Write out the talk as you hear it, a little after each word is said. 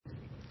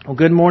Well,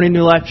 good morning,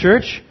 New Life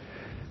Church.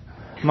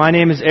 My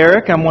name is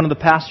Eric. I'm one of the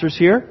pastors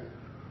here.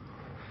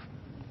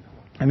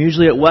 I'm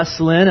usually at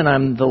West Lynn, and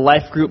I'm the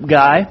life group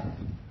guy.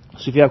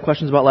 So if you have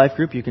questions about life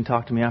group, you can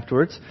talk to me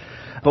afterwards.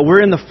 But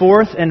we're in the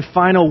fourth and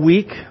final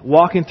week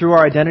walking through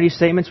our identity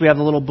statements. We have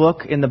the little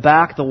book in the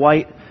back, the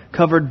white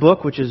covered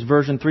book, which is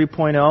version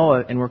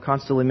 3.0, and we're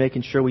constantly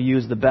making sure we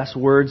use the best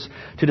words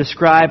to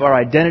describe our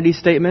identity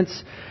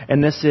statements.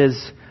 And this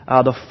is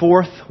the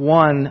fourth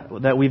one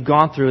that we've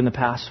gone through in the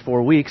past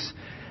 4 weeks.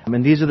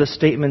 And these are the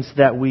statements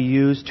that we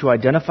use to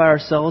identify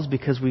ourselves,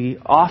 because we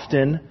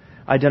often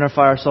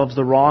identify ourselves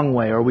the wrong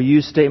way, or we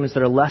use statements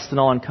that are less than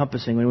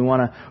all-encompassing when we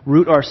want to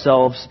root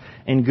ourselves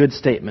in good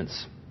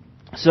statements.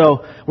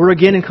 So we're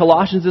again in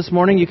Colossians this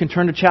morning. You can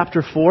turn to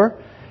chapter 4.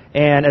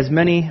 And as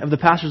many of the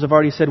pastors have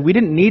already said, we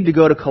didn't need to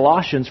go to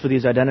Colossians for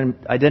these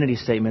identity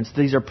statements.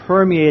 These are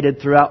permeated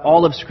throughout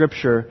all of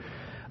Scripture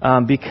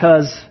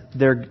because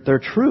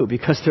they're true,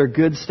 because they're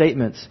good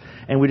statements.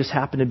 And we just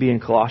happen to be in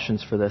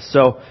Colossians for this.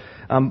 So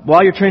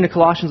while you're turning to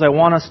Colossians, I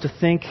want us to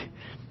think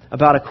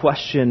about a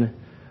question.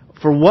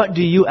 For what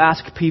do you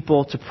ask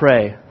people to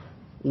pray?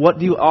 What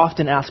do you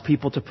often ask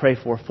people to pray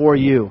for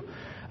you?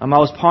 I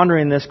was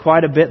pondering this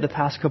quite a bit the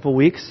past couple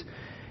weeks.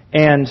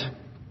 And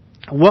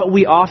what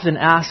we often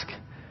ask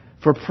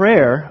for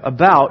prayer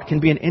about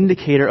can be an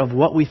indicator of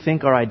what we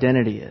think our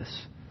identity is.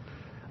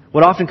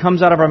 What often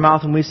comes out of our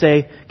mouth when we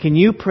say, can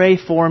you pray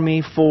for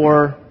me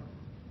for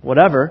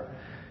whatever,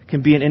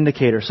 can be an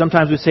indicator.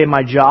 Sometimes we say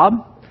my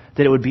job,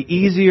 that it would be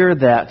easier,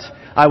 that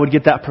I would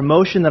get that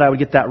promotion, that I would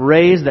get that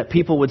raise, that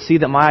people would see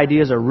that my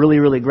ideas are really,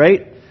 really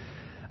great.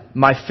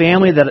 My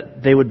family,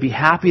 that they would be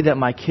happy, that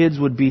my kids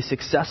would be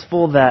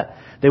successful, that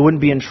they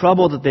wouldn't be in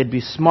trouble, that they'd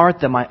be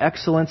smart, that my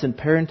excellence in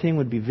parenting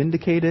would be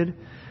vindicated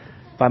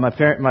by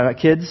my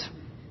kids.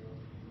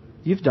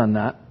 You've done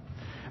that.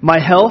 My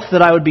health,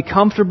 that I would be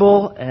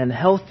comfortable and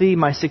healthy.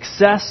 My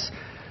success,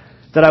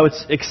 that I would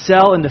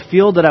excel in the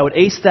field, that I would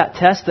ace that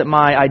test, that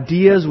my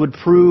ideas would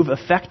prove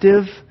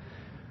effective.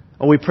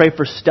 Or we pray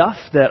for stuff,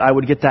 that I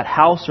would get that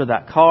house or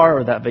that car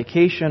or that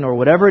vacation or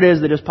whatever it is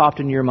that just popped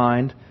into your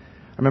mind.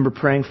 I remember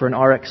praying for an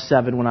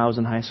RX-7 when I was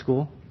in high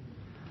school.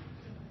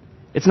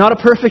 It's not a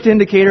perfect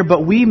indicator,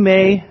 but we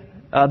may,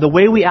 the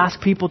way we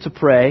ask people to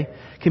pray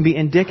can be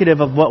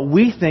indicative of what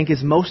we think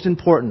is most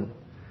important.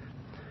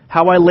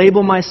 How I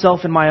label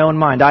myself in my own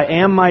mind. I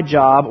am my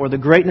job, or the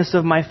greatness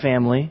of my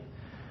family,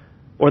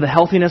 or the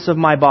healthiness of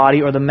my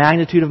body, or the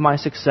magnitude of my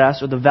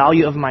success, or the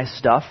value of my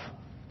stuff.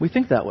 We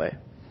think that way.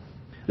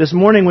 This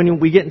morning, when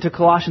we get into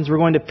Colossians, we're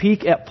going to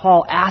peek at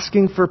Paul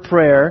asking for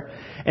prayer,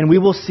 and we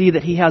will see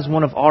that he has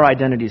one of our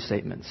identity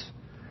statements.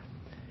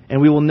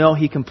 And we will know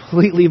he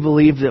completely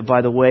believes it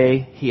by the way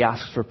he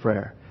asks for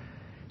prayer.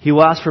 He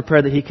will ask for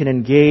prayer that he can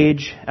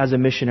engage as a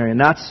missionary. And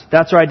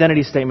that's our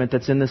identity statement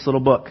that's in this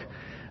little book.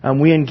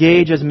 We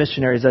engage as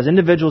missionaries. As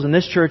individuals in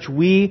this church,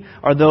 we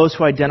are those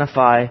who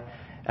identify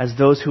as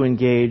those who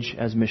engage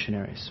as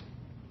missionaries.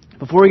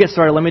 Before we get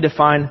started, let me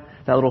define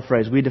that little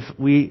phrase.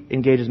 We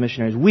engage as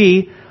missionaries.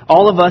 We,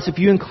 all of us, if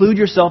you include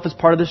yourself as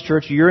part of this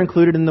church, you're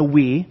included in the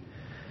we.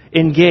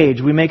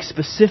 Engage. We make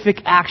specific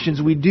actions.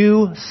 We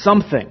do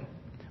something.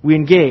 We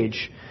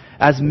engage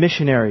as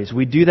missionaries.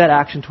 We do that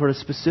action toward a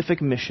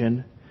specific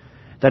mission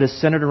that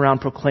is centered around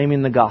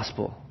proclaiming the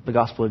gospel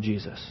of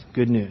Jesus.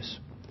 Good news.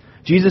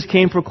 Jesus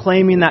came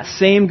proclaiming that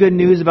same good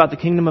news about the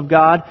kingdom of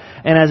God,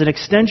 and as an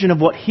extension of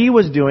what He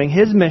was doing,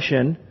 His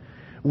mission,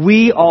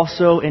 we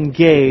also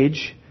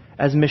engage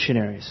as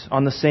missionaries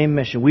on the same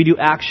mission. We do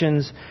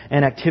actions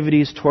and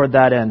activities toward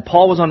that end.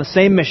 Paul was on the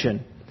same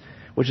mission,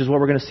 which is what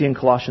we're going to see in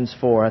Colossians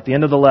 4, at the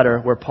end of the letter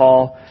where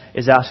Paul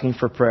is asking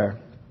for prayer.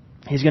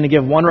 He's going to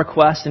give one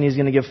request, and he's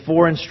going to give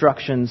 4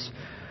 instructions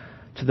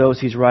to those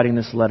he's writing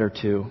this letter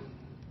to.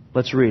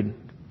 Let's read.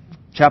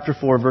 Chapter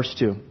 4, verse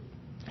 2.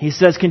 He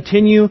says,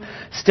 continue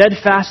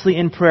steadfastly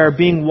in prayer,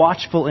 being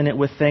watchful in it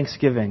with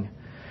thanksgiving.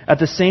 At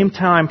the same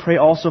time, pray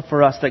also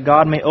for us, that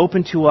God may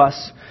open to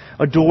us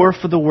a door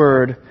for the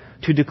word,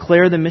 to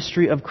declare the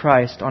mystery of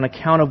Christ, on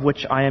account of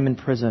which I am in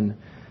prison,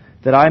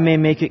 that I may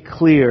make it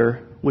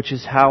clear which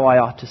is how I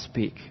ought to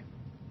speak.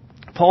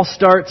 Paul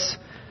starts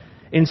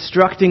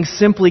instructing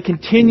simply,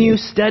 continue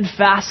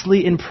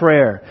steadfastly in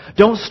prayer.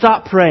 Don't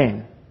stop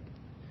praying.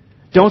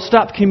 Don't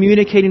stop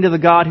communicating to the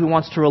God who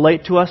wants to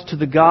relate to us, to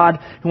the God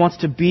who wants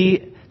to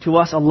be to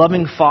us a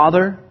loving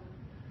Father,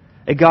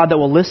 a God that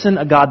will listen,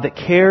 a God that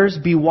cares.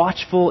 Be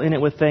watchful in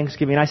it with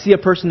thanksgiving. I see a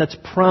person that's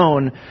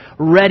prone,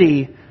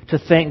 ready to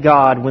thank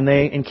God when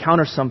they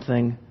encounter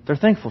something they're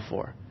thankful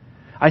for.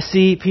 I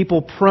see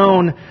people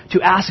prone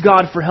to ask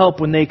God for help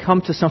when they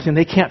come to something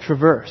they can't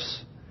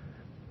traverse.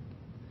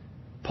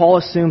 Paul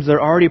assumes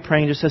they're already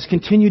praying, just says,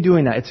 continue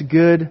doing that. It's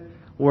good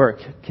work.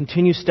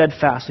 Continue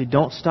steadfastly.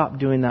 Don't stop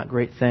doing that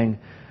great thing.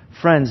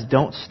 Friends,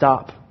 don't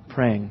stop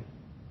praying.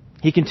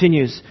 He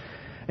continues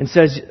and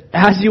says,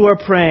 as you are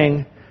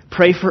praying,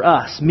 pray for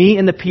us, me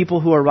and the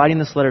people who are writing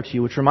this letter to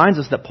you, which reminds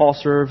us that Paul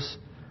serves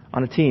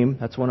on a team.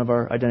 That's one of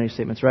our identity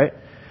statements, right?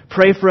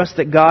 Pray for us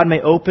that God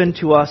may open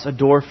to us a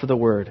door for the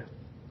word.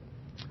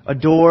 A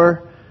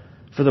door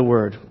for the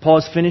Word. Paul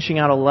is finishing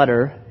out a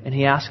letter, and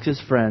he asks his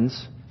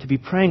friends to be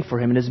praying for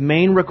him. And his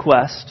main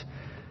request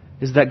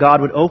is that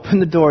God would open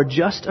the door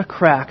just a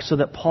crack so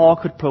that Paul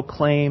could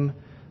proclaim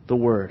the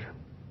Word.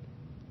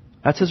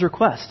 That's his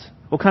request.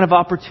 What kind of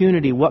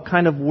opportunity, what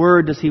kind of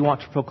word does he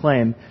want to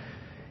proclaim?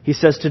 He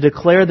says to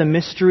declare the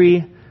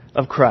mystery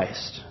of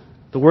Christ.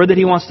 The word that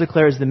he wants to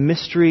declare is the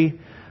mystery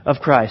of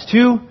Christ.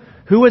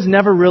 Who has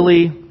never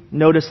really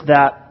noticed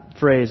that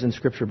phrase in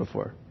Scripture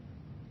before?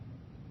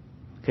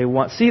 Okay,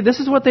 see, this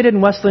is what they did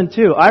in Wesleyan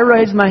too. I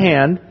raised my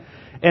hand,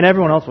 and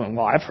everyone else went,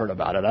 well, I've heard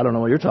about it. I don't know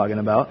what you're talking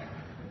about.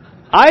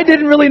 I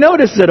didn't really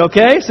notice it,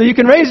 okay? So you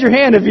can raise your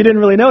hand if you didn't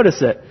really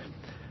notice it.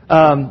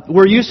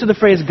 We're used to the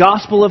phrase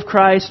gospel of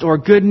Christ or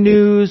good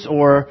news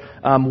or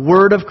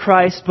word of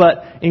Christ,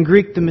 but in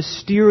Greek, the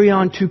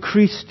mysterion tou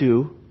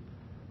Christou,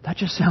 that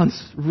just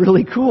sounds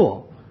really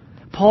cool.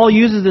 Paul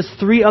uses this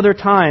 3 other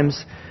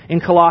times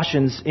in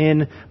Colossians.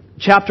 In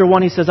chapter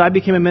 1, he says, I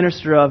became a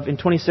minister of, in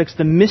 26,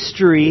 the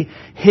mystery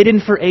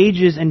hidden for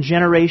ages and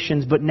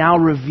generations, but now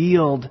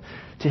revealed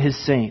to His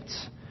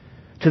saints.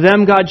 To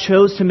them God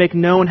chose to make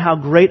known how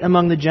great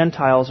among the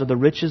Gentiles are the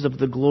riches of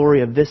the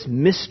glory of this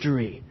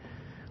mystery,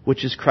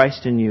 which is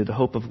Christ in you, the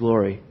hope of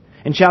glory.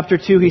 In chapter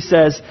 2, he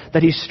says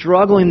that he's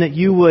struggling that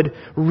you would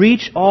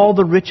reach all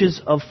the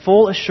riches of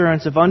full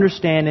assurance of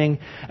understanding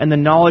and the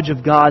knowledge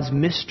of God's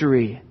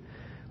mystery,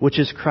 which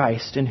is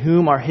Christ, in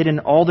whom are hidden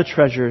all the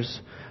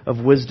treasures of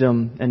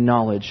wisdom and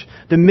knowledge.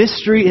 The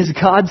mystery is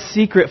God's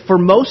secret for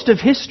most of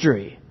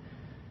history,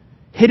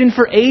 hidden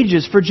for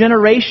ages, for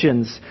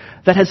generations,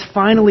 that has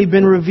finally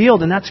been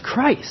revealed, and that's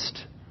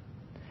Christ.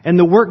 And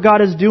the work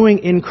God is doing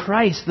in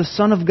Christ, the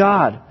Son of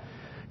God.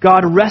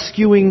 God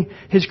rescuing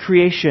His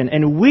creation.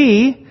 And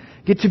we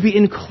get to be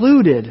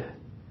included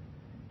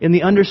in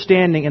the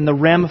understanding and the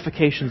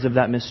ramifications of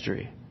that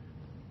mystery.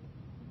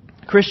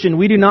 Christian,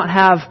 we do not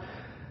have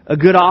a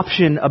good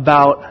option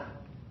about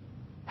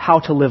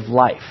how to live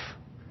life.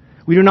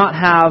 We do not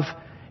have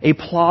a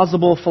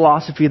plausible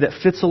philosophy that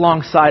fits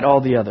alongside all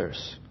the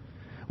others.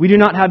 We do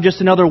not have just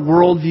another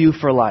worldview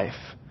for life,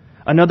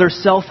 another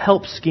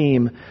self-help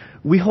scheme.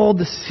 We hold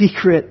the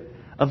secret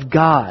of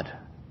God,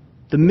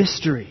 the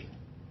mystery.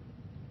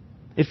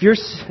 If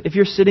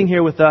you're sitting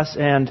here with us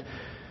and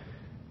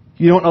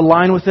you don't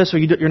align with this, or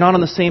you're not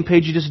on the same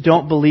page, you just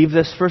don't believe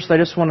this, first I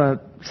just want to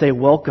say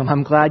welcome.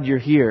 I'm glad you're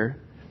here.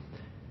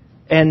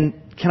 And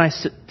can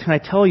I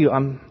tell you,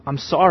 I'm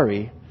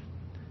sorry.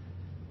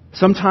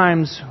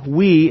 Sometimes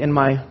we and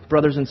my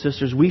brothers and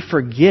sisters, we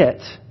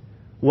forget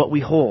what we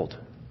hold.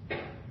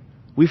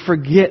 We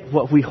forget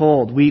what we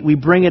hold. We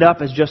bring it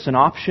up as just an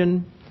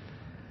option.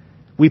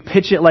 We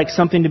pitch it like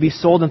something to be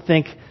sold and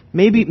think,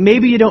 maybe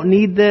you don't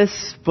need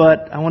this,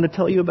 but I want to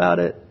tell you about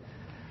it.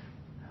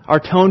 Our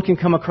tone can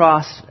come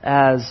across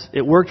as,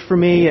 it worked for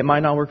me, it might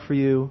not work for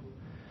you.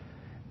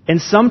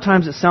 And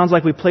sometimes it sounds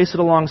like we place it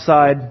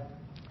alongside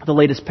the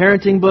latest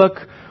parenting book,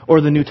 or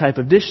the new type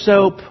of dish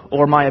soap,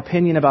 or my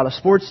opinion about a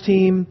sports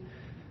team.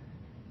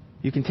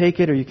 You can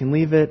take it or you can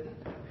leave it.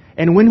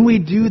 And when we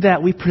do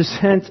that, we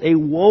present a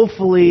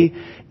woefully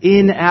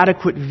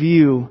inadequate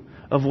view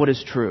of what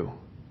is true.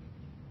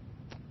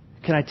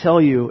 Can I tell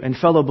you, and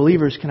fellow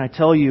believers, can I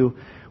tell you,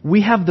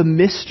 we have the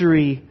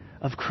mystery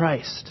of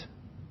Christ.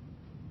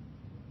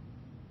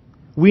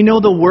 We know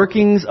the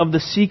workings of the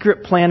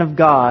secret plan of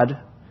God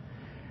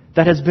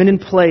that has been in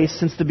place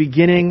since the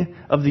beginning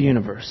of the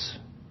universe.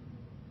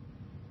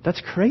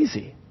 That's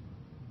crazy.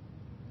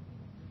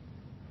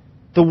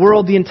 The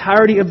world, the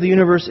entirety of the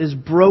universe is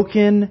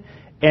broken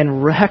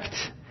and wrecked.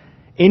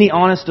 Any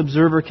honest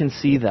observer can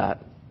see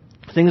that.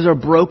 Things are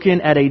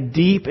broken at a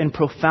deep and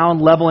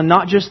profound level, and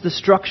not just the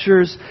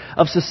structures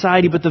of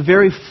society, but the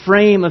very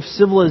frame of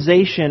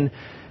civilization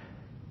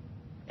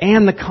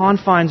and the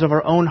confines of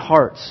our own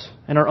hearts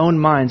and our own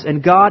minds.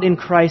 And God in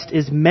Christ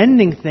is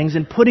mending things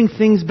and putting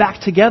things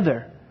back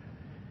together.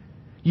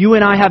 You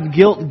and I have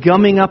guilt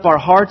gumming up our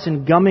hearts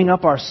and gumming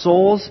up our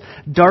souls,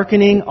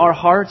 darkening our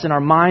hearts and our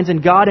minds,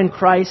 and God in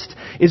Christ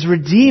is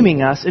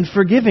redeeming us and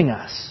forgiving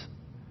us.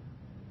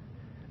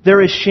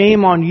 There is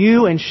shame on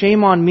you and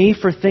shame on me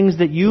for things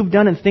that you've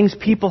done and things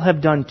people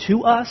have done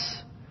to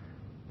us.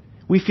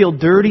 We feel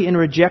dirty and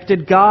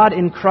rejected. God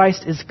in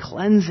Christ is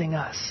cleansing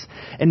us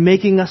and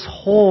making us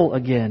whole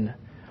again,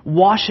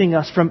 washing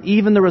us from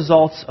even the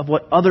results of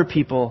what other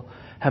people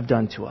have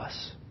done to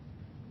us.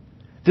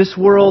 This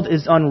world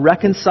is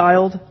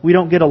unreconciled. We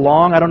don't get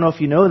along. I don't know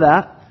if you know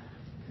that.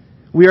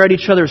 We are at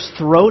each other's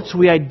throats.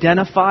 We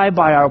identify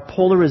by our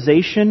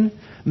polarization.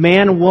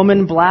 Man,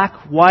 woman,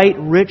 black, white,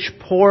 rich,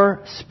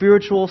 poor,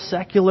 spiritual,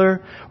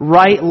 secular,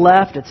 right,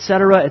 left,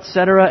 etc.,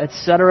 etc.,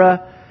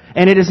 etc.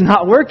 And it is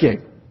not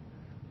working.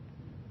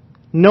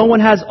 No one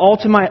has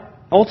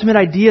ultimate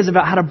ideas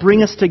about how to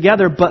bring us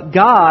together, but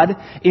God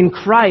in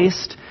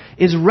Christ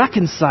is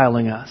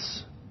reconciling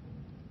us.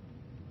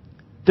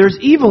 There's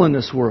evil in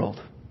this world.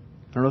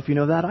 I don't know if you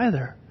know that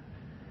either.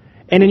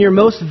 And in your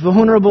most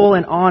vulnerable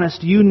and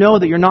honest, you know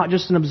that you're not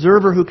just an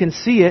observer who can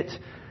see it,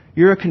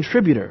 you're a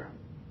contributor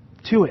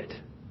to it.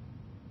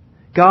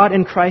 God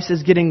in Christ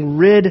is getting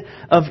rid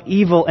of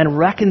evil and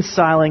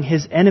reconciling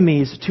his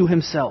enemies to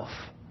himself.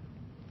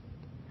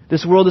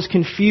 This world is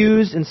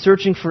confused and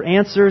searching for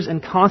answers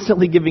and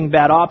constantly giving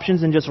bad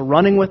options and just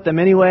running with them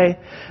anyway.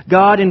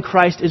 God in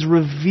Christ is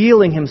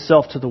revealing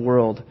himself to the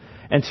world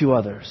and to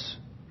others.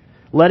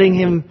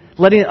 Letting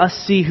us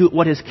see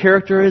what his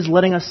character is,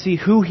 letting us see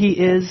who he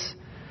is.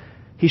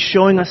 He's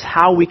showing us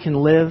how we can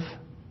live.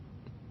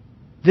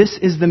 This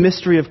is the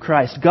mystery of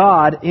Christ.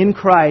 God in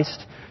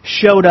Christ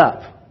showed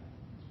up.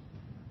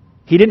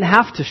 He didn't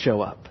have to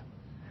show up.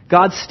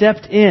 God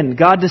stepped in.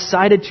 God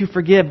decided to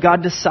forgive.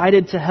 God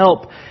decided to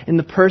help in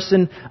the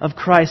person of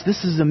Christ.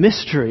 This is a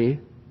mystery,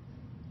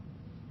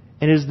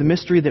 and it is the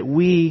mystery that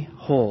we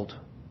hold.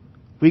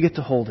 We get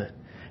to hold it.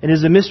 It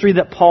is a mystery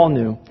that Paul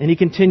knew, and he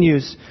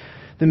continues,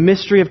 the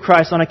mystery of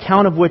Christ, on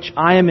account of which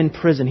I am in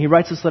prison. He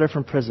writes this letter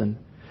from prison,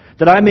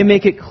 that I may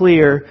make it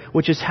clear,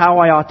 which is how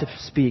I ought to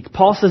speak.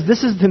 Paul says,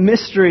 this is the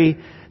mystery.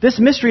 This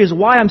mystery is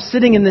why I'm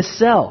sitting in this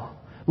cell.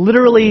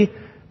 Literally,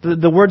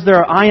 the words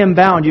there are, I am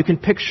bound. You can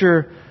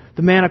picture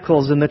the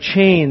manacles and the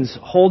chains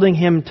holding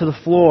him to the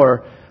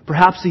floor.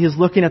 Perhaps he is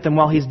looking at them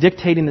while he's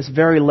dictating this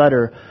very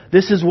letter.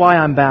 This is why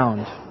I'm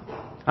bound.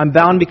 I'm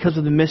bound because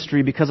of the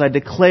mystery, because I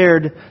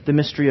declared the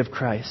mystery of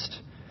Christ.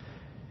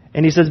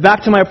 And he says,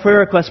 back to my prayer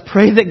request,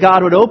 pray that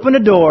God would open a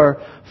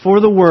door for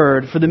the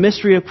Word, for the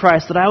mystery of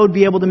Christ, that I would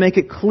be able to make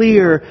it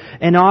clear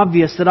and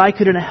obvious, that I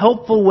could in a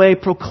helpful way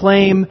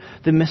proclaim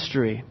the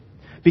mystery.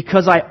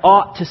 Because I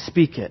ought to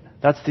speak it.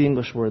 That's the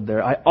English word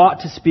there. I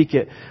ought to speak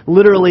it.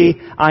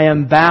 Literally, I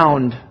am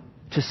bound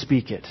to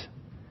speak it.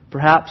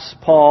 Perhaps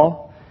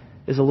Paul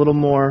is a little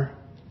more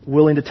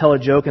willing to tell a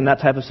joke in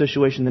that type of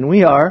situation than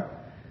we are.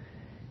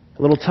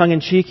 A little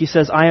tongue-in-cheek, he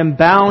says, I am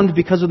bound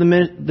because of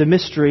the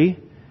mystery,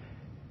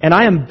 and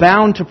I am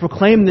bound to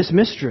proclaim this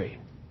mystery.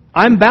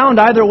 I'm bound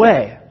either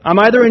way. I'm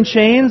either in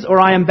chains or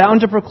I am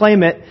bound to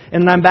proclaim it,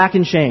 and then I'm back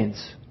in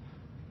chains.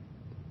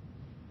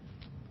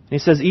 He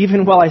says,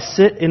 even while I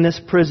sit in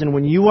this prison,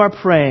 when you are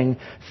praying,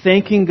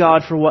 thanking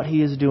God for what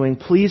He is doing,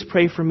 please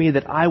pray for me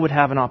that I would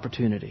have an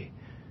opportunity.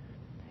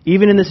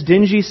 Even in this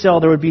dingy cell,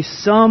 there would be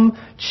some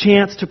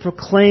chance to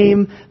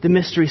proclaim the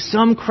mystery,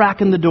 some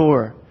crack in the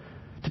door,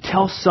 to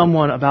tell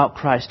someone about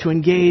Christ, to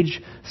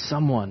engage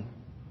someone.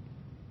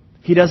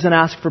 He doesn't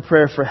ask for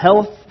prayer for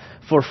health,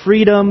 for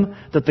freedom,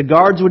 that the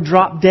guards would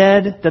drop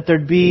dead, that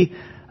there'd be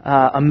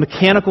a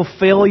mechanical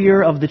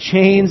failure of the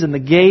chains and the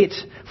gate,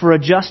 for a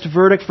just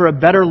verdict, for a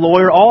better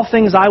lawyer, all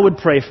things I would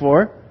pray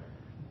for.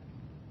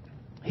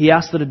 He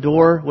asked that a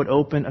door would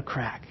open a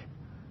crack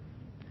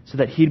so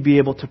that he'd be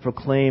able to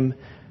proclaim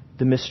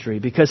the mystery.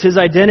 Because his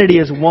identity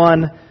is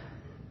one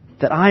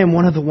that I am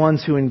one of the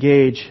ones who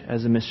engage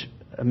as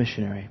a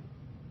missionary.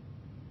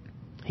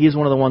 He is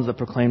one of the ones that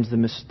proclaims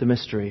the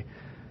mystery.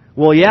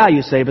 Well, yeah,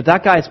 you say, but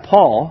that guy's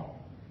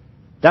Paul.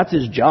 That's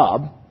his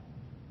job.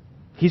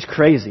 He's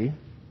crazy.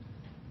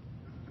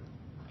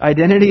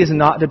 Identity is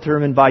not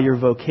determined by your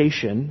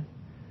vocation.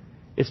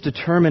 It's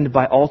determined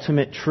by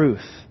ultimate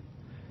truth.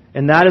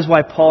 And that is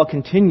why Paul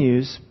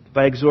continues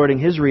by exhorting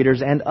his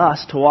readers and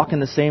us to walk in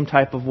the same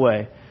type of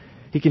way.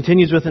 He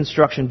continues with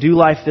instruction, do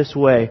life this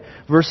way.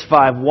 Verse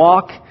 5,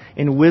 walk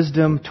in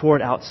wisdom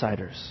toward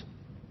outsiders.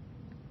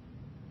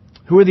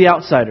 Who are the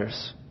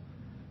outsiders?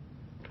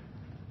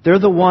 They're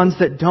the ones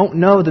that don't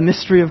know the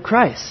mystery of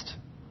Christ.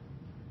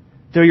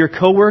 They're your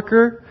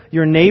coworker,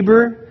 your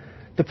neighbor,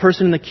 the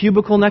person in the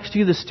cubicle next to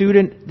you, the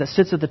student that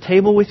sits at the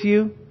table with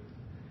you,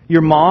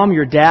 your mom,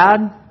 your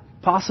dad,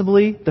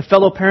 possibly, the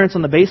fellow parents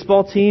on the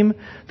baseball team,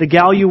 the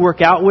gal you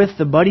work out with,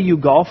 the buddy you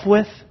golf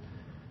with.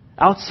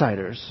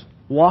 Outsiders.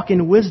 Walk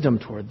in wisdom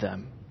toward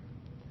them.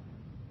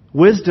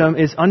 Wisdom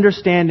is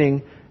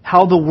understanding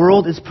how the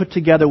world is put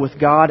together with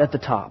God at the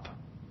top,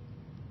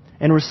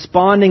 and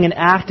responding and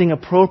acting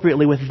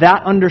appropriately with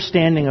that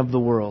understanding of the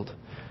world.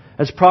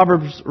 As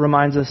Proverbs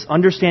reminds us,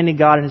 understanding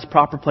God in His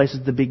proper place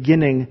is the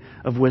beginning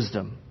of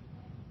wisdom.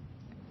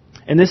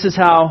 And this is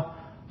how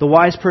the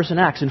wise person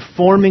acts,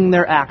 informing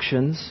their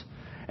actions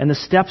and the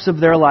steps of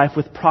their life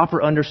with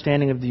proper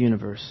understanding of the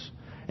universe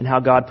and how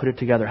God put it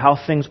together, how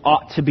things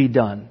ought to be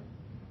done.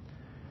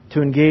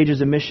 To engage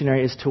as a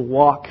missionary is to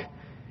walk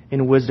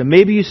in wisdom.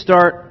 Maybe you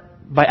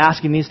start by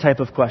asking these type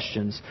of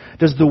questions.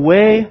 Does the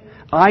way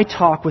I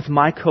talk with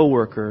my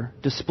coworker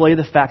display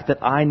the fact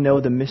that I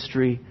know the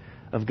mystery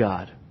of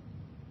God?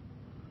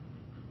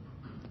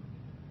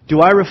 Do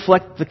I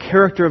reflect the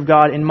character of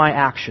God in my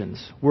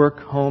actions? Work,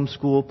 home,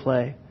 school,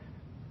 play?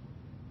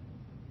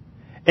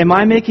 Am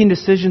I making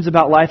decisions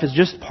about life as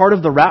just part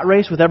of the rat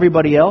race with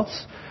everybody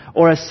else?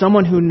 Or as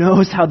someone who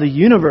knows how the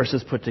universe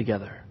is put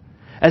together?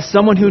 As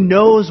someone who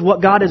knows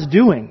what God is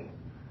doing?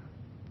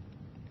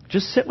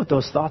 Just sit with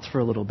those thoughts for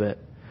a little bit.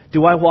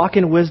 Do I walk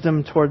in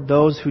wisdom toward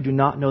those who do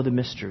not know the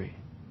mystery?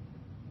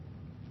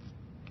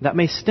 That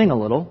may sting a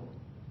little,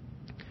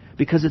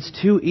 because it's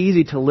too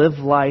easy to live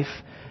life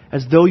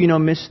as though you know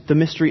the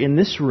mystery in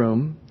this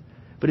room,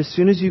 but as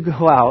soon as you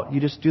go out, you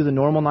just do the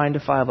normal 9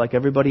 to 5 like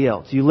everybody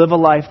else. You live a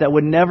life that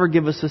would never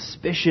give a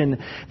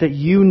suspicion that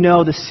you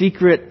know the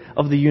secret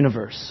of the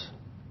universe.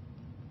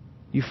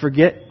 You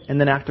forget and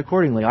then act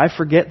accordingly. I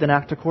forget, then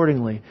act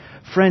accordingly.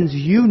 Friends,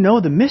 you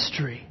know the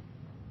mystery.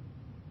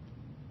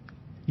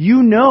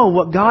 You know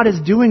what God is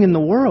doing in the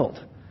world.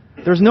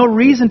 There's no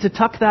reason to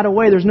tuck that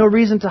away. There's no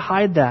reason to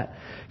hide that.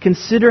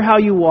 Consider how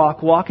you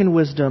walk. Walk in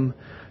wisdom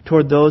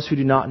toward those who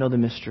do not know the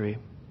mystery.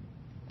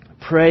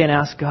 Pray and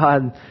ask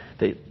God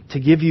to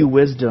give you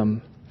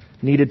wisdom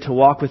needed to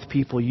walk with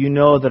people you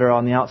know that are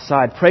on the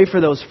outside. Pray for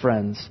those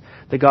friends,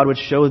 that God would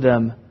show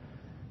them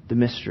the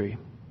mystery.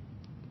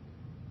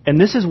 And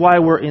this is why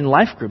we're in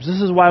life groups.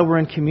 This is why we're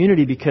in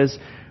community, because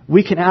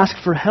we can ask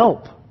for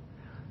help.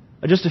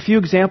 Just a few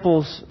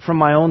examples from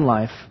my own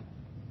life.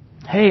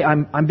 Hey,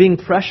 I'm being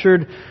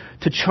pressured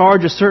to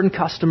charge a certain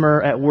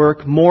customer at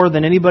work more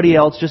than anybody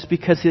else just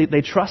because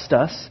they trust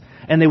us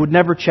and they would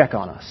never check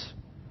on us.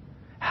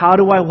 How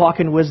do I walk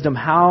in wisdom?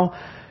 How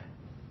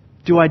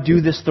do I do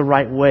this the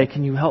right way?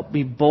 Can you help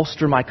me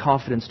bolster my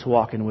confidence to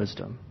walk in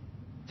wisdom?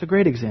 It's a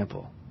great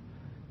example.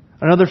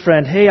 Another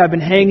friend, hey, I've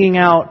been hanging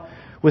out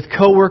with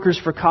coworkers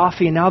for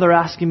coffee and now they're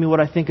asking me what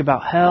I think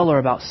about hell or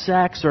about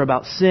sex or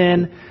about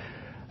sin.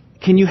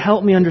 Can you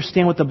help me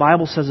understand what the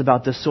Bible says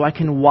about this so I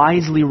can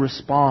wisely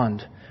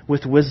respond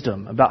with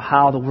wisdom about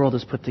how the world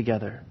is put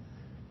together?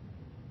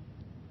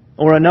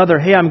 Or another,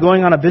 hey, I'm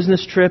going on a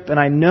business trip and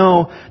I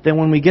know that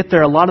when we get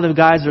there, a lot of the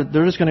guys,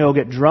 they're just going to go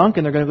get drunk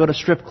and they're going to go to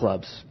strip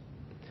clubs.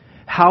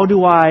 How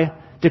do I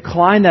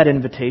decline that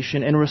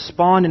invitation and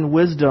respond in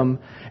wisdom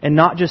and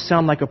not just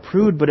sound like a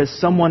prude, but as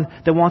someone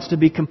that wants to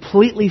be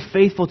completely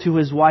faithful to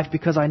his wife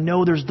because I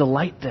know there's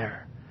delight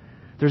there.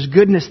 There's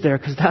goodness there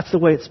because that's the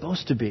way it's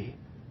supposed to be.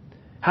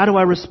 How do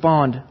I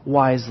respond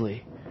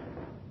wisely?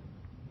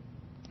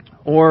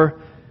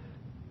 Or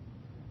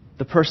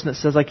the person that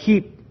says, I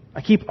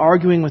keep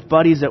arguing with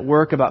buddies at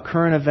work about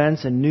current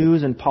events and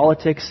news and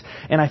politics,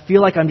 and I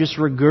feel like I'm just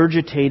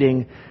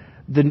regurgitating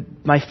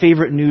my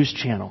favorite news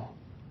channel.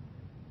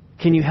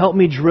 Can you help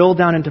me drill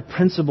down into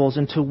principles,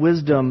 into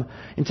wisdom,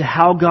 into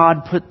how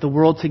God put the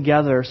world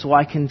together so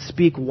I can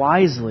speak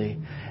wisely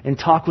and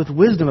talk with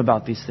wisdom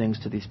about these things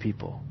to these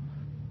people?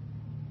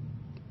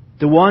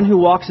 The one who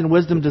walks in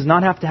wisdom does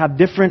not have to have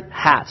different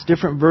hats,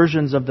 different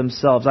versions of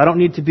themselves. I don't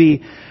need to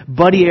be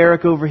buddy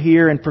Eric over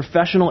here and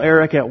professional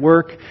Eric at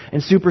work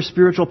and super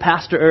spiritual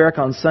pastor Eric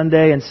on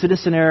Sunday and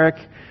citizen Eric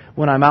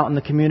when I'm out in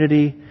the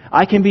community.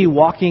 I can be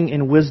walking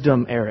in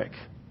wisdom Eric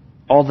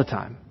all the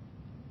time.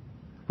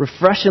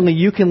 Refreshingly,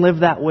 you can live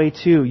that way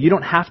too. You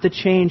don't have to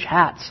change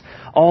hats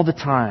all the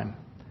time.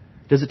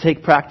 Does it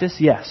take practice?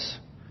 Yes.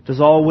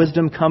 Does all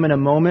wisdom come in a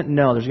moment?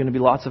 No, there's going to be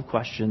lots of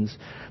questions.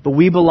 But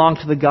we belong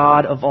to the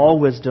God of all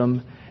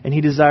wisdom, and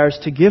He desires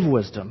to give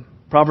wisdom.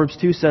 Proverbs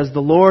 2 says, the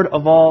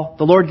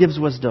Lord gives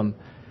wisdom.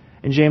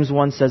 And James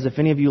 1 says, if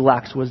any of you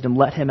lacks wisdom,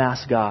 let him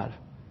ask God,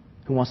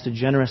 who wants to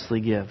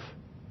generously give.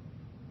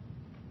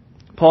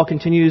 Paul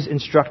continues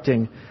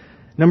instructing.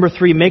 Number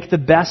 3, make the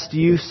best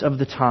use of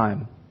the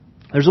time.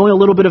 There's only a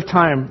little bit of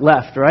time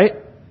left, right?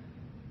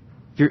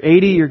 If you're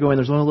 80, you're going,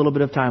 there's only a little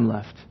bit of time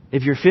left.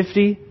 If you're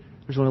 50,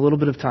 there's only a little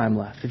bit of time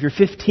left. If you're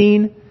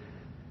 15,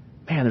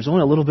 man, there's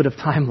only a little bit of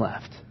time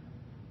left.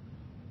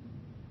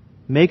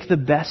 Make the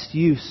best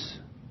use.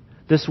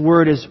 This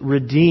word is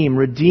redeem.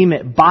 Redeem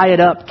it. Buy it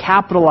up.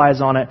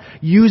 Capitalize on it.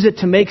 Use it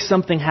to make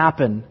something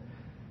happen.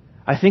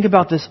 I think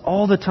about this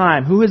all the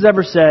time. Who has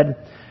ever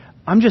said,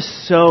 I'm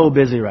just so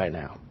busy right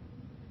now?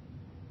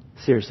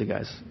 Seriously,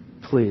 guys.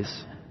 Please.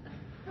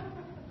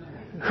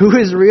 Who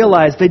has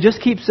realized they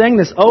just keep saying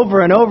this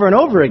over and over and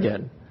over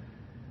again?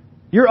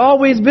 You're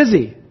always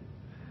busy.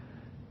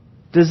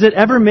 Does it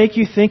ever make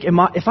you think,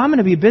 if I'm going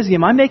to be busy,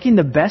 am I making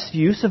the best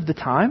use of the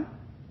time?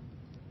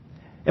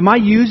 Am I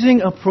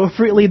using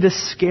appropriately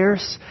this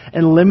scarce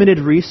and limited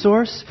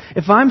resource?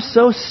 If I'm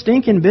so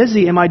stinking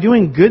busy, am I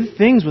doing good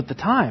things with the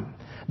time?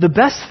 The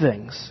best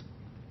things.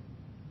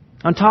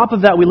 On top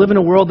of that, we live in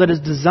a world that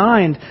is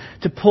designed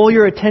to pull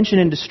your attention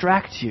and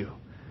distract you,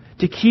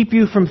 to keep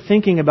you from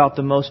thinking about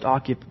the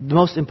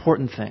most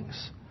important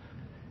things.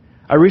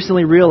 I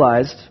recently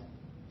realized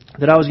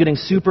that I was getting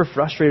super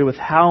frustrated with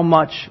how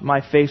much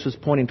my face was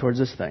pointing towards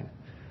this thing.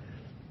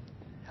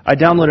 I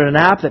downloaded an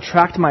app that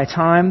tracked my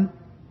time,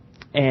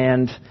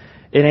 and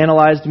it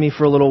analyzed me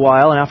for a little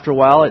while, and after a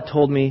while it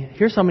told me,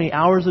 here's how many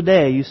hours a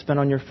day you spend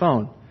on your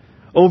phone.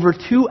 Over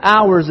 2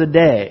 hours a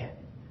day.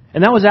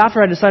 And that was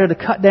after I decided to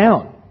cut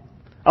down.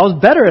 I was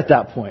better at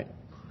that point.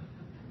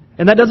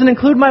 And that doesn't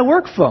include my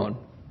work phone.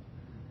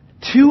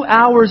 2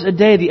 hours a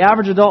day. The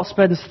average adult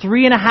spends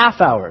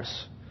 3.5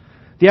 hours.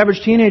 The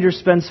average teenager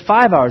spends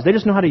 5 hours. They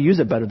just know how to use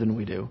it better than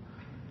we do.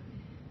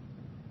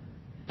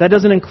 That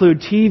doesn't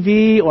include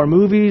TV or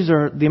movies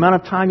or the amount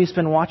of time you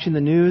spend watching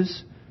the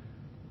news.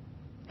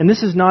 And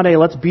this is not a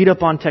let's beat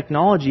up on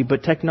technology,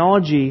 but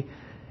technology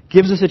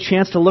gives us a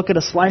chance to look at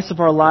a slice of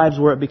our lives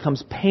where it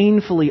becomes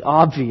painfully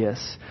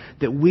obvious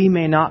that we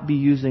may not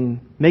be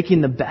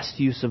making the best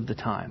use of the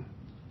time.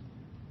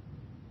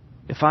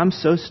 If I'm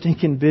so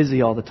stinking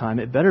busy all the time,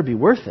 it better be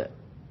worth it.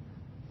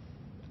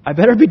 I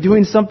better be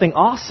doing something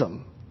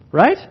awesome,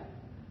 right?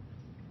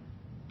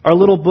 Our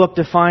little book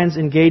defines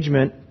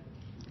engagement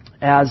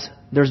as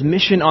There's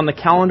mission on the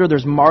calendar.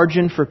 There's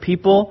margin for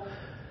people.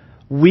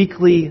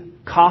 Weekly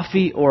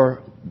coffee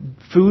or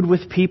food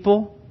with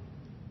people.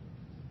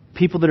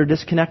 People that are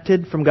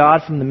disconnected from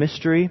God, from the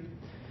mystery.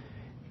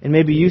 And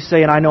maybe you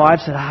say, and I know I've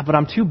said, but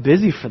I'm too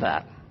busy for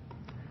that.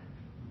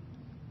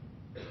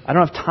 I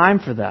don't have time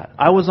for that.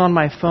 I was on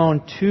my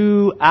phone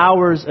 2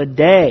 hours a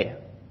day.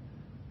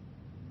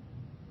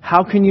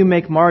 How can you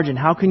make margin?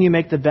 How can you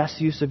make the best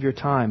use of your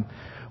time?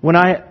 When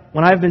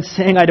I've been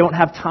saying I don't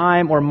have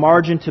time or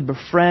margin to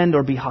befriend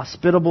or be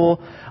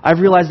hospitable, I've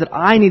realized that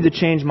I need to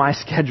change my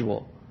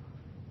schedule.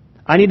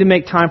 I need to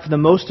make time for the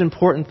most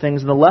important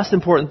things, and the less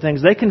important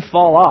things, they can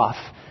fall off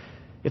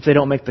if they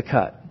don't make the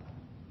cut.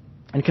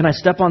 And can I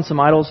step on some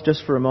idols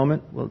just for a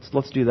moment?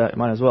 Let's do that.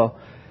 Might as well.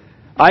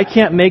 I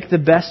can't make the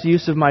best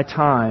use of my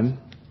time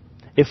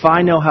if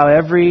I know how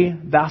every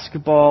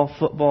basketball,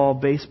 football,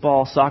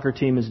 baseball, soccer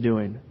team is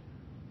doing.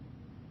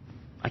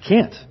 I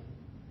can't.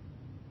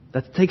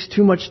 That takes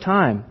too much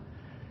time.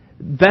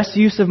 Best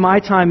use of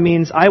my time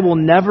means I will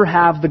never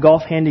have the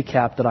golf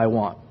handicap that I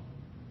want.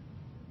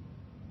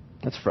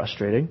 That's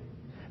frustrating.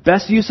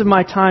 Best use of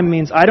my time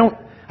means I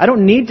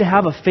don't need to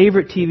have a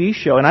favorite TV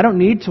show, and I don't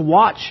need to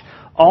watch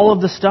all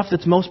of the stuff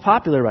that's most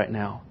popular right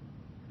now.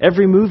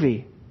 Every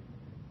movie.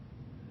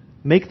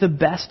 Make the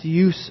best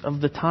use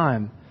of the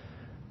time.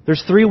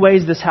 There's 3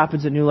 ways this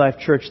happens at New Life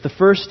Church. The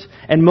first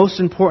and most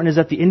important is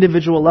at the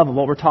individual level,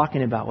 what we're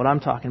talking about, what I'm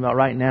talking about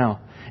right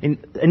now.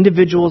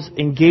 Individuals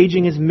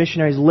engaging as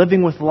missionaries,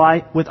 living with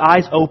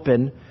eyes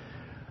open,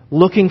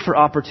 looking for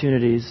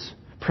opportunities,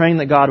 praying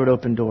that God would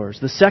open doors.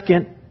 The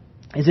second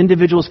is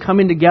individuals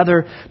coming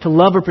together to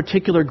love a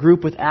particular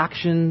group with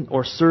action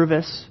or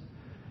service.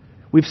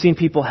 We've seen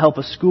people help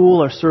a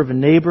school or serve a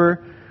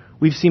neighbor.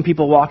 We've seen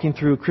people walking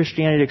through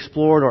Christianity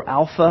Explored or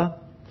Alpha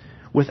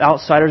with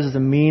outsiders as a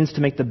means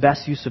to make the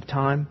best use of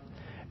time.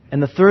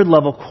 And the third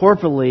level,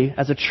 corporately,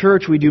 as a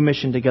church, we do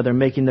mission together,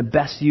 making the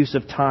best use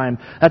of time.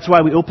 That's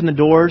why we open the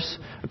doors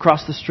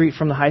across the street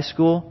from the high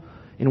school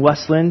in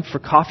West Lynn for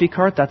Coffee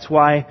Cart. That's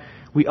why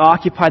we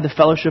occupy the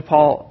fellowship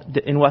hall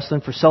in West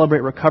Lynn for Celebrate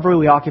Recovery.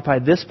 We occupy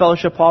this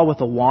fellowship hall with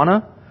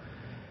Awana.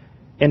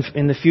 And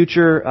in the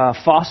future,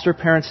 foster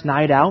parents'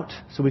 night out,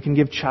 so we can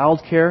give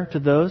child care to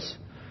those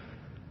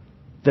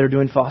that are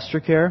doing foster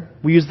care.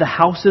 We use the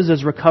houses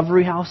as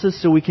recovery houses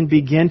so we can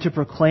begin to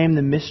proclaim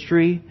the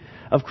mystery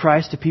of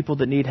Christ to people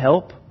that need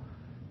help.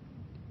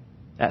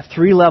 At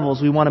 3 levels,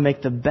 we want to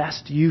make the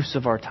best use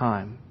of our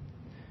time.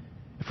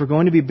 If we're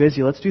going to be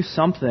busy, let's do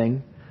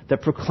something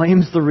that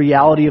proclaims the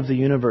reality of the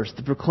universe,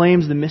 that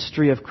proclaims the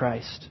mystery of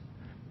Christ.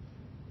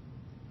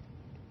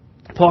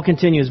 Paul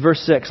continues,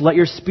 verse 6, "Let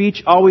your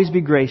speech always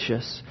be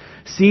gracious,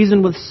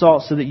 seasoned with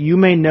salt, so that you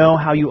may know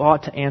how you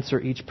ought to answer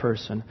each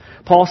person."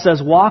 Paul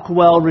says, walk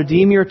well,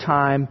 redeem your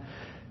time,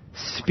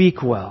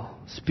 speak well.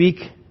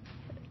 Speak,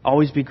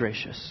 always be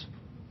gracious.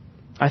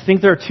 I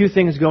think there are 2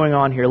 things going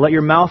on here. Let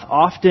your mouth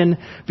often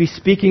be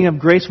speaking of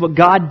grace, what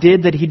God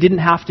did that He didn't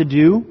have to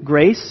do,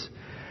 grace.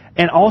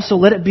 And also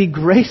let it be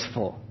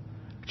graceful,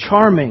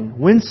 charming,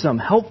 winsome,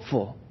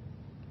 helpful.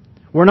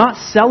 We're not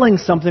selling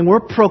something, we're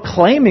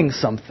proclaiming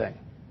something.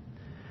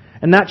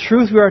 And that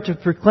truth we are to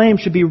proclaim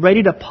should be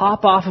ready to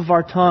pop off of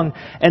our tongue,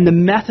 and the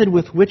method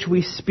with which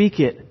we speak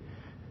it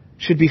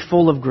should be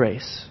full of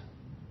grace.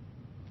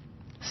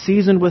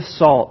 Seasoned with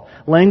salt,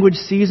 language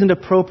seasoned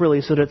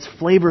appropriately so that it's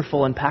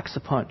flavorful and packs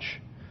a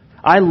punch.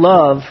 I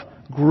love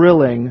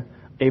grilling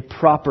a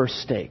proper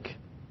steak.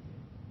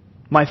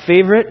 My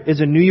favorite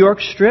is a New York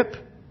strip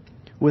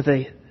with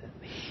a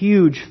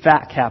huge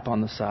fat cap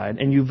on the side.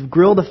 And you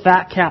grill the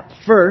fat cap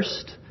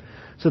first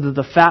so that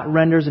the fat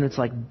renders and it's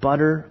like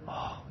butter.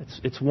 Oh,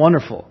 it's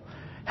wonderful.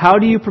 How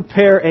do you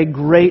prepare a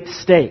great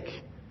steak?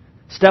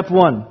 Step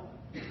 1,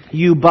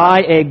 you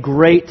buy a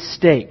great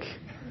steak.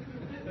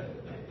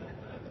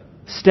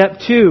 Step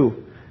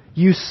 2,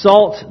 you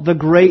salt the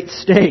great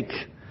steak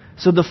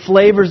so the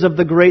flavors of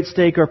the great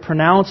steak are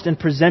pronounced and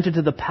presented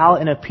to the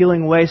palate in an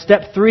appealing way.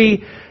 Step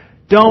 3,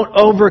 don't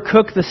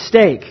overcook the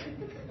steak.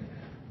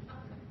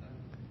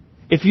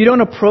 If you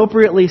don't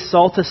appropriately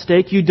salt a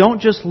steak, you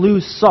don't just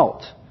lose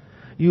salt.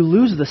 You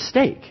lose the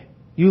steak.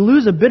 You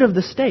lose a bit of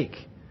the steak.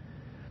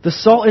 The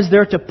salt is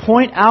there to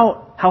point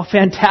out how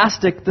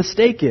fantastic the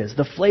steak is,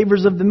 the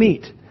flavors of the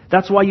meat.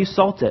 That's why you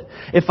salt it.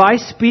 If I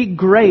speak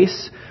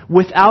grace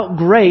without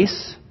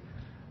grace,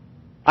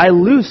 I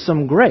lose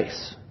some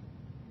grace.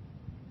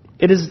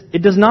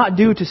 It does not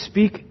do to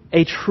speak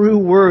a true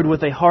word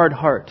with a hard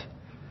heart.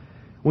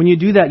 When you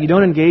do that, you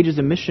don't engage as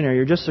a missionary.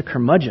 You're just a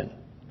curmudgeon.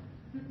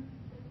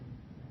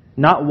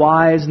 Not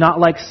wise, not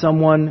like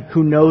someone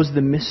who knows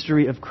the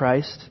mystery of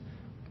Christ.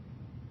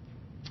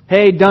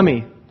 Hey,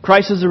 dummy,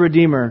 Christ is a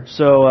redeemer,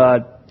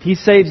 so He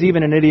saves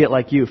even an idiot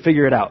like you.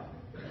 Figure it out.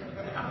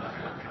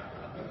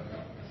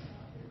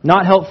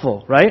 Not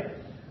helpful, right?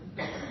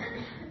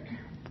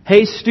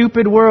 Hey,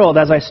 stupid world,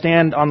 as I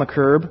stand on the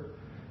curb.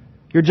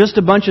 You're just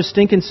a bunch of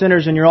stinking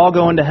sinners and you're all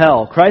going to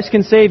hell. Christ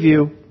can save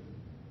you.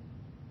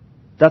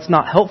 That's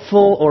not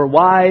helpful or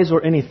wise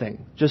or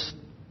anything. Just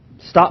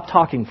stop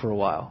talking for a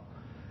while.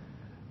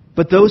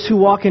 But those who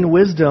walk in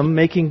wisdom,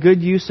 making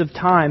good use of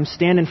time,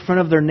 stand in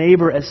front of their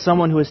neighbor as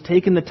someone who has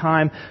taken the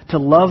time to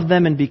love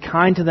them and be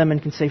kind to them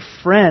and can say,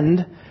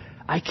 "Friend,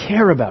 I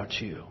care about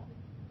you.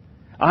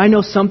 I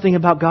know something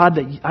about God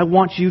that I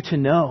want you to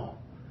know.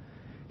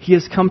 He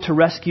has come to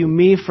rescue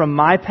me from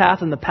my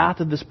path and the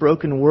path of this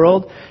broken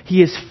world.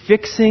 He is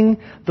fixing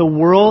the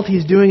world.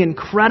 He's doing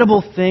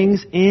incredible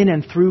things in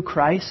and through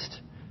Christ.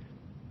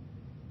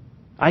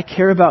 I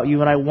care about you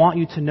and I want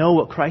you to know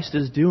what Christ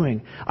is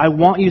doing. I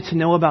want you to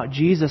know about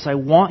Jesus. I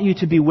want you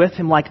to be with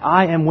Him like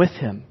I am with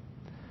Him."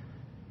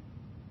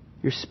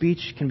 Your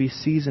speech can be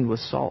seasoned with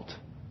salt.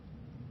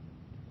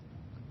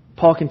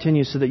 Paul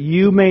continues, "So that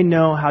you may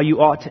know how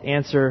you ought to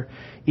answer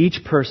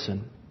each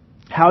person."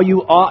 How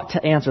you ought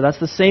to answer. That's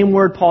the same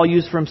word Paul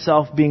used for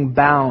himself, being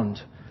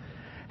bound.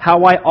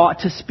 How I ought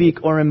to speak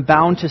or am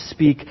bound to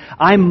speak.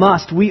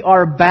 We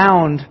are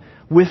bound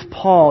with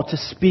Paul to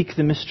speak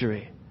the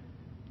mystery.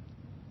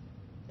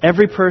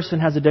 Every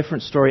person has a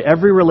different story.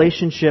 Every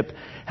relationship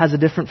has a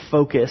different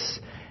focus.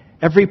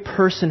 Every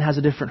person has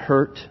a different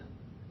hurt.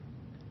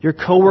 Your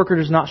coworker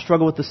does not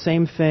struggle with the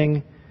same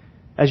thing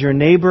as your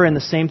neighbor and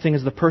the same thing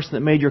as the person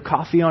that made your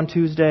coffee on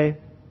Tuesday.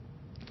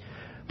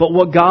 But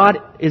what God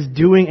is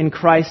doing in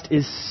Christ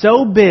is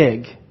so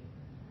big,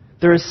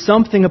 there is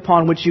something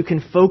upon which you can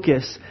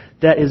focus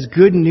that is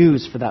good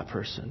news for that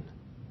person.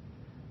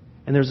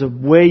 And there's a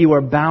way you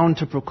are bound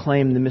to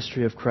proclaim the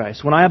mystery of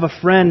Christ. When I have a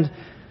friend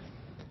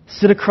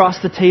sit across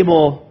the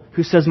table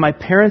who says, "My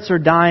parents are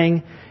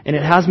dying and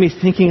it has me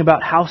thinking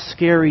about how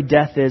scary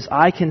death is,"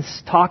 I can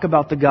talk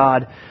about the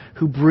God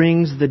who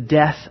brings the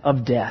death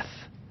of death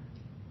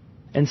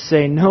and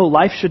say, "No,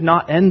 life should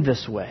not end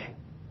this way.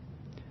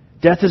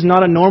 Death is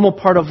not a normal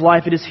part of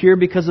life. It is here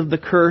because of the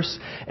curse,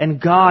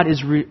 and God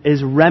is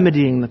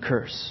remedying the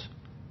curse."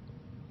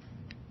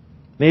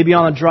 Maybe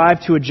on a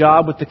drive to a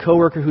job with the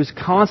coworker who's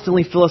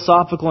constantly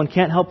philosophical and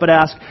can't help but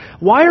ask,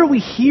 "Why are we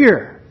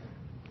here?"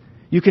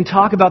 You can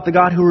talk about the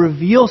God who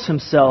reveals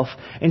Himself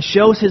and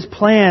shows His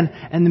plan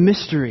and the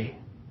mystery.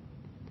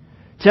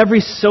 To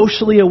every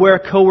socially aware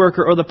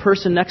coworker or the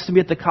person next to me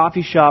at the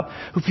coffee shop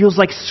who feels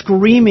like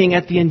screaming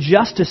at the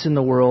injustice in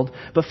the world,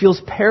 but feels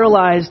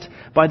paralyzed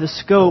by the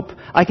scope,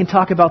 I can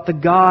talk about the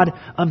God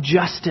of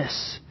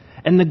justice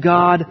and the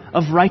God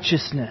of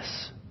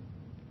righteousness.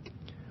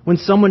 When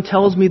someone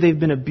tells me they've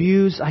been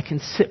abused, I can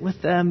sit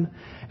with them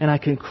and I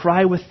can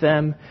cry with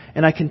them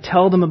and I can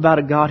tell them about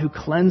a God who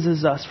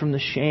cleanses us from the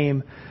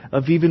shame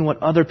of even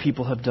what other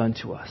people have done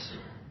to us.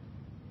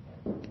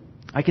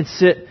 I can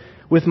sit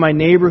with my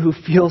neighbor who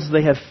feels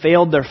they have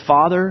failed their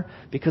father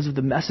because of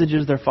the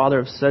messages their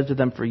father has said to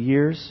them for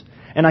years.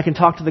 And I can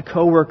talk to the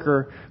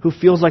coworker who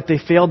feels like they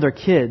failed their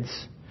kids.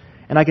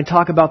 And I can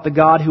talk about the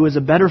God who is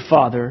a better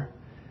father.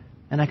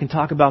 And I can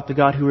talk about the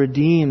God who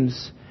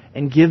redeems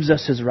and gives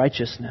us His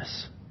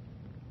righteousness.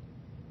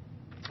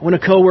 When a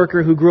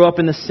coworker who grew up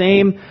in the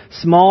same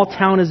small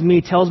town as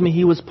me tells me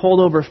he was pulled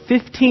over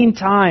 15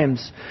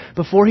 times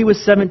before he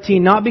was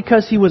 17, not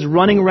because he was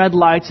running red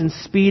lights and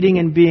speeding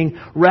and being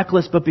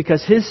reckless, but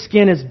because his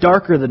skin is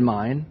darker than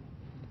mine,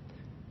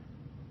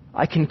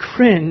 I can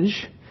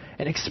cringe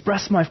and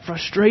express my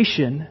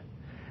frustration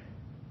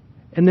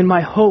and then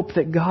my hope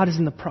that God is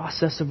in the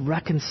process of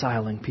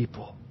reconciling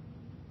people,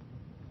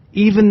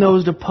 even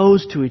those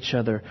opposed to each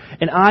other.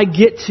 And I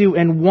get to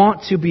and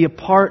want to be a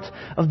part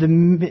of the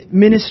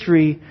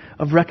ministry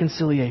of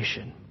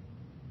reconciliation.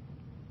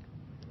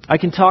 I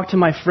can talk to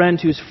my friend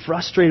who's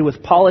frustrated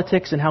with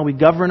politics and how we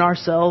govern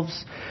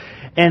ourselves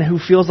and who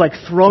feels like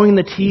throwing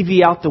the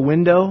TV out the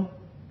window.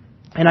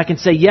 And I can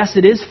say, yes,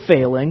 it is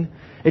failing.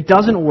 It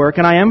doesn't work,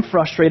 and I am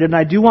frustrated, and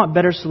I do want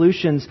better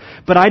solutions,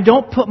 but I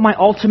don't put my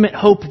ultimate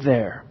hope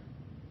there.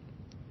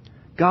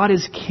 God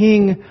is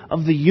King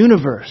of the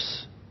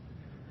universe.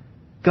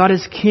 God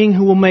is King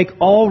who will make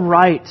all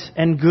right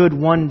and good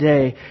one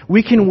day.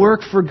 We can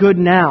work for good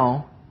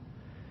now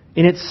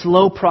in its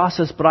slow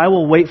process, but I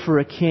will wait for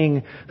a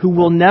King who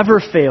will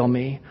never fail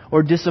me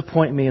or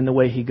disappoint me in the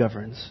way He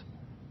governs.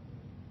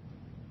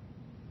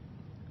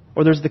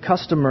 Or there's the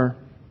customer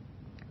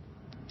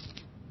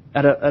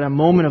at a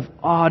moment of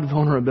odd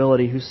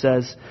vulnerability who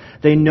says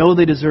they know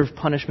they deserve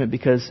punishment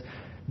because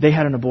they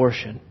had an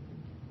abortion.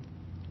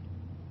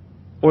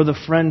 Or the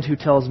friend who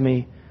tells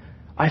me,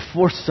 I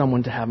forced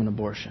someone to have an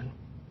abortion.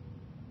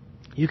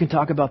 You can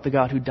talk about the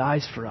God who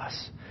dies for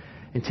us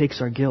and takes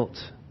our guilt.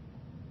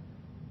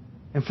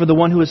 And for the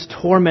one who is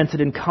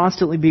tormented and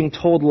constantly being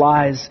told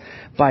lies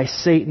by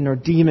Satan or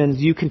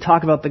demons, you can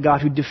talk about the God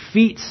who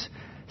defeats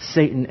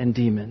Satan and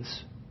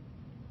demons.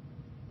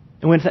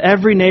 And with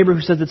every neighbor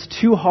who says it's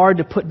too hard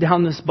to put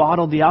down this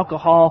bottle, the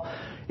alcohol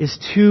is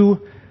too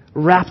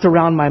wrapped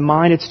around my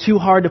mind, it's too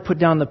hard to put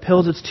down the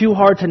pills, it's too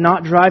hard to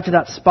not drive to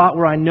that spot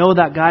where I know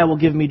that guy will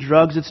give me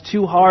drugs, it's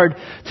too hard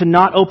to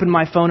not open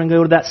my phone and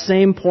go to that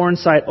same porn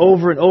site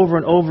over and over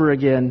and over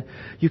again,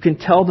 you can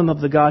tell them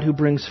of the God who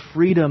brings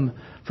freedom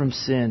from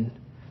sin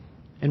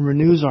and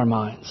renews our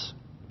minds.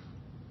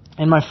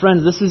 And my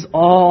friends, this is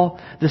all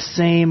the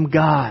same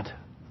God.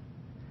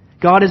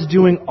 God is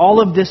doing all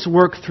of this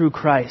work through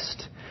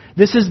Christ.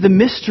 This is the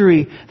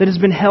mystery that has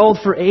been held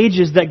for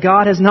ages, that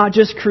God has not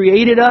just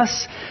created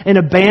us and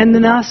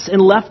abandoned us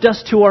and left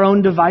us to our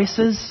own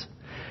devices.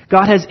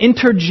 God has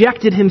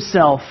interjected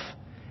Himself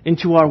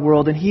into our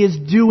world, and He is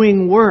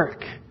doing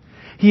work.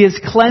 He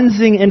is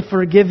cleansing and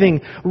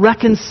forgiving,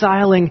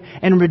 reconciling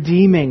and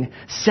redeeming,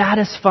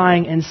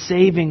 satisfying and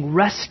saving,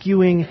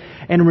 rescuing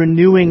and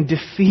renewing,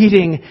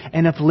 defeating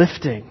and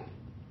uplifting.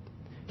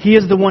 He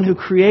is the one who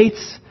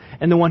creates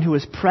and the one who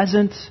is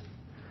present,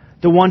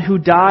 the one who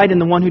died and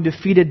the one who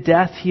defeated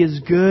death. He is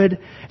good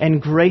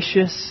and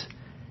gracious,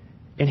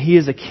 and He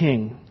is a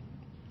king.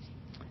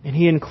 And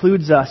He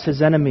includes us,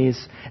 His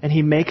enemies, and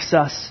He makes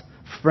us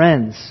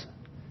friends.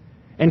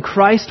 And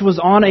Christ was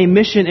on a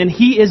mission, and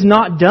He is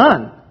not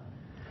done.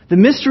 The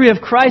mystery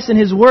of Christ and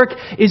His work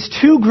is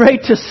too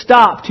great to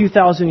stop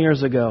 2,000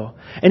 years ago.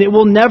 And it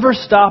will never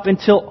stop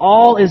until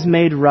all is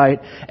made right.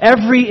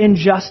 Every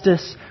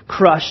injustice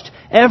crushed.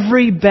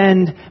 Every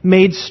bend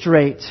made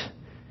straight.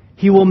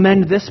 He will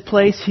mend this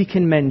place. He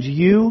can mend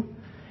you.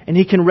 And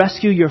He can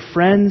rescue your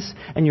friends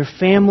and your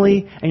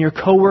family and your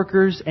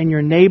coworkers and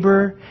your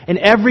neighbor and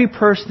every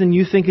person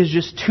you think is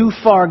just too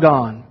far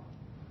gone.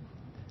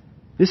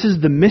 This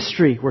is the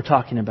mystery we're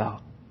talking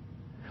about.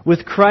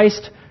 With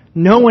Christ,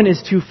 no one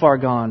is too far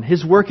gone.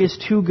 His work is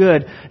too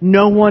good.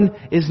 No one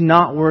is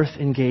not worth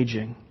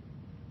engaging.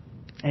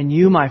 And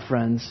you, my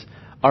friends,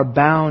 are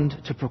bound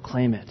to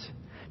proclaim it.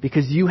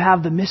 Because you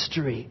have the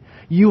mystery.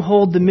 You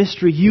hold the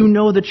mystery. You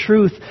know the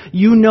truth.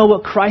 You know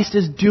what Christ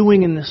is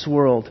doing in this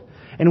world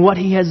and what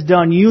He has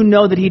done. You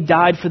know that He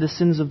died for the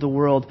sins of the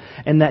world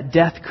and that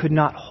death could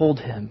not hold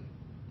Him.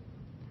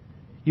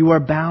 You are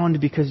bound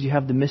because you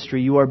have the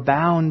mystery. You are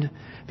bound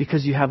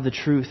because you have the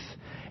truth.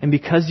 And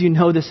because you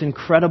know this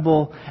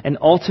incredible and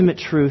ultimate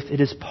truth,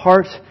 it is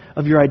part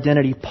of your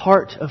identity,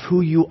 part of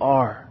who you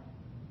are.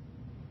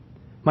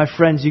 My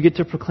friends, you get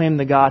to proclaim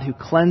the God who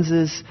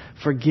cleanses,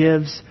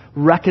 forgives,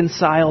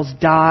 reconciles,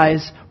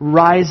 dies,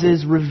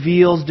 rises,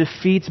 reveals,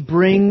 defeats,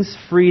 brings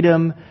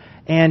freedom,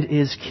 and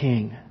is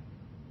King.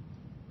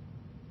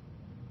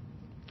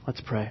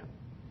 Let's pray.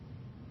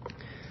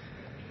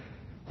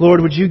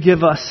 Lord, would you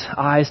give us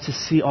eyes to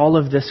see all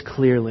of this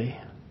clearly?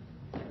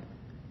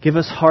 Give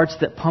us hearts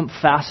that pump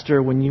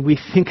faster when we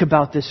think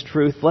about this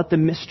truth. Let the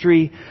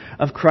mystery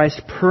of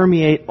Christ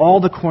permeate all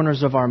the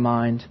corners of our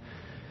mind.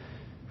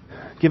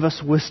 Give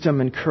us wisdom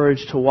and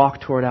courage to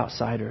walk toward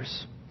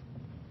outsiders.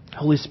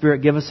 Holy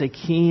Spirit, give us a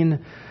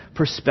keen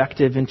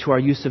perspective into our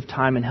use of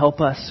time and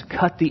help us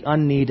cut the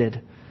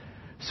unneeded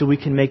so we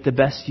can make the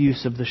best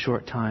use of the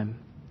short time.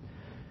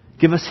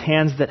 Give us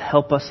hands that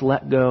help us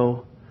let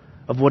go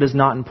of what is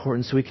not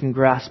important so we can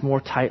grasp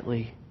more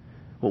tightly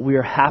what we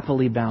are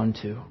happily bound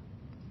to.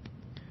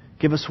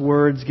 Give us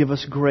words, give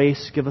us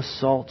grace, give us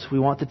salt. We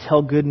want to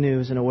tell good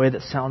news in a way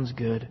that sounds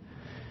good.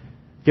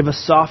 Give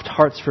us soft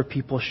hearts for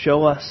people.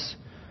 Show us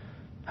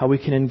how we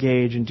can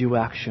engage and do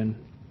action.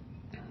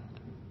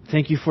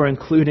 Thank you for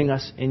including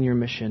us in your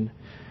mission.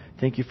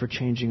 Thank you for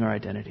changing our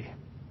identity.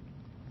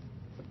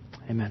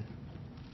 Amen.